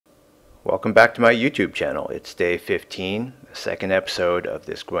Welcome back to my YouTube channel. It's day 15, the second episode of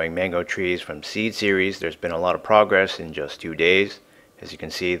this Growing Mango Trees from Seed series. There's been a lot of progress in just 2 days. As you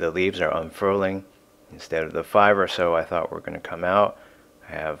can see, the leaves are unfurling. Instead of the 5 or so I thought were going to come out,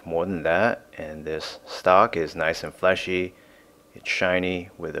 I have more than that, and this stalk is nice and fleshy. It's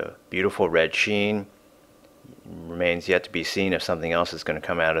shiny with a beautiful red sheen. Remains yet to be seen if something else is going to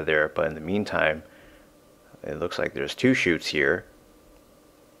come out of there, but in the meantime, it looks like there's 2 shoots here.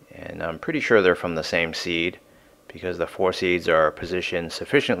 And I'm pretty sure they're from the same seed because the 4 seeds are positioned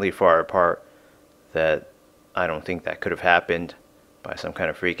sufficiently far apart that I don't think that could have happened by some kind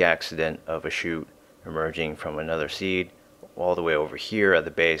of freak accident of a shoot emerging from another seed all the way over here at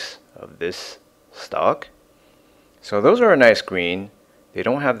the base of this stalk. So those are a nice green. They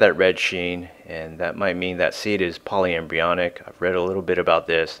don't have that red sheen, and that might mean that seed is polyembryonic. I've read a little bit about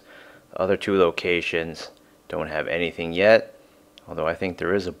this. The other 2 locations don't have anything yet. Although I think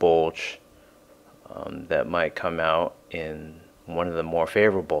there is a bulge that might come out in one of the more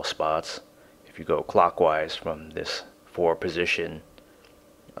favorable spots if you go clockwise from this 4 position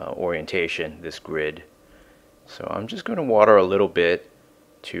orientation, this grid. So I'm just going to water a little bit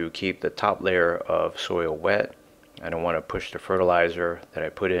to keep the top layer of soil wet. I don't want to push the fertilizer that I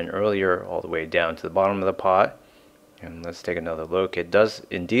put in earlier all the way down to the bottom of the pot. And let's take another look. It does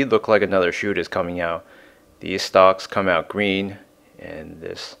indeed look like another shoot is coming out. These stalks come out green, and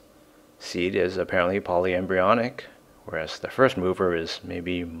this seed is apparently polyembryonic, whereas the first mover is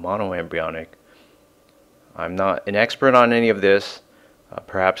maybe monoembryonic. I'm not an expert on any of this.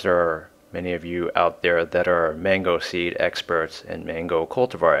 Perhaps there are many of you out there that are mango seed experts and mango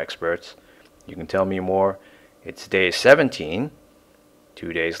cultivar experts. You can tell me more. It's day 17,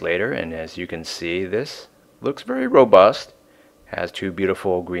 2 days later, and as you can see, this looks very robust. Has 2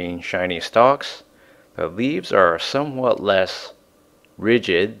 beautiful green shiny stalks. The leaves are somewhat less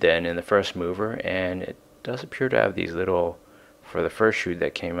rigid than in the first mover, and it does appear to have these little, for the first shoot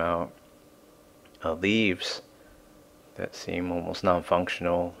that came out, leaves that seem almost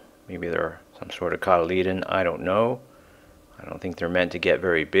non-functional. Maybe they're some sort of cotyledon, I don't know. I don't think they're meant to get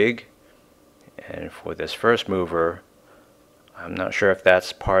very big. And for this first mover, I'm not sure if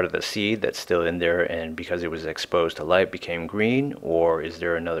that's part of the seed that's still in there and because it was exposed to light became green, or is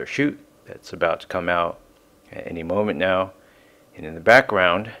there another shoot that's about to come out at any moment now. And in the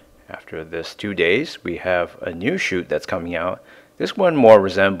background, after this 2 days, we have a new shoot that's coming out. This one more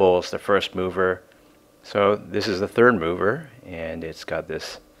resembles the first mover. So this is the third mover, and it's got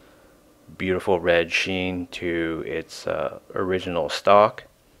this beautiful red sheen to its original stalk.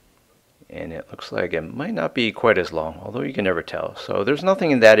 And it looks like it might not be quite as long, although you can never tell. So there's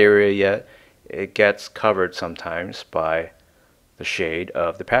nothing in that area yet. It gets covered sometimes by the shade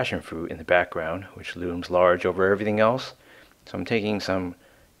of the passion fruit in the background, which looms large over everything else. So I'm taking some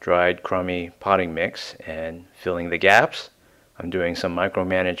dried crummy potting mix and filling the gaps. I'm doing some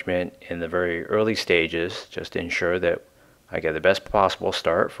micromanagement in the very early stages just to ensure that I get the best possible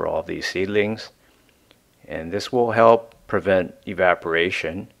start for all of these seedlings. And this will help prevent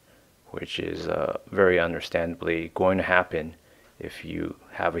evaporation, which is very understandably going to happen if you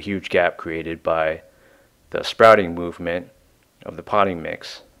have a huge gap created by the sprouting movement of the potting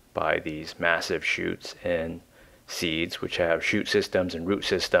mix by these massive shoots and seeds, which have shoot systems and root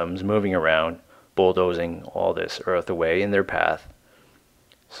systems moving around, bulldozing all this earth away in their path.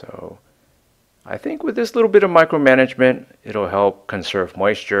 So I think with this little bit of micromanagement, it'll help conserve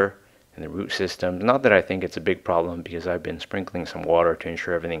moisture in the root system. Not that I think it's a big problem, because I've been sprinkling some water to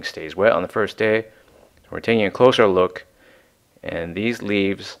ensure everything stays wet on the first day. So we're taking a closer look, and these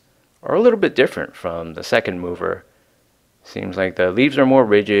leaves are a little bit different from the second mover. Seems like the leaves are more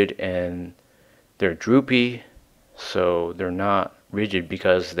rigid and they're droopy, so they're not rigid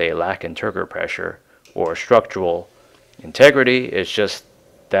because they lack interger pressure or structural integrity. It's just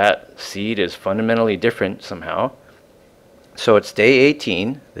that seed is fundamentally different somehow. So it's day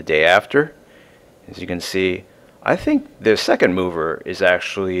 18, the day after. As you can see, I think the second mover is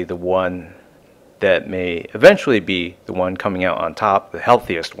actually the one that may eventually be the one coming out on top, the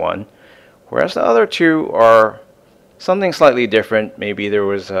healthiest one, whereas the other 2 are something slightly different. Maybe there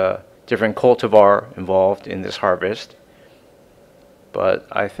was a different cultivar involved in this harvest. But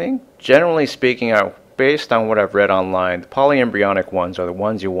I think generally speaking, based on what I've read online, the polyembryonic ones are the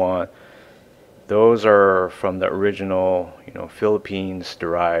ones you want. Those are from the original, Philippines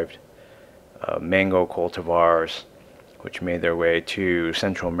derived mango cultivars, which made their way to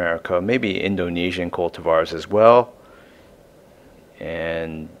Central America, maybe Indonesian cultivars as well.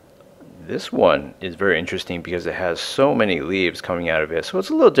 And this one is very interesting because it has so many leaves coming out of it. So it's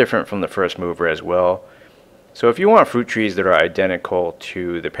a little different from the first mover as well. So if you want fruit trees that are identical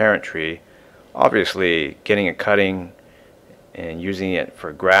to the parent tree, obviously getting a cutting and using it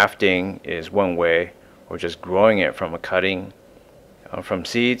for grafting is one way, or just growing it from a cutting. From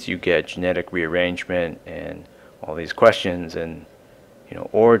seeds, you get genetic rearrangement and all these questions and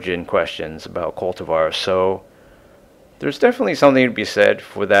origin questions about cultivars. So there's definitely something to be said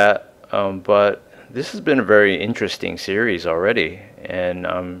for that. But this has been a very interesting series already, and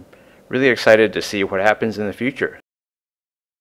I'm really excited to see what happens in the future.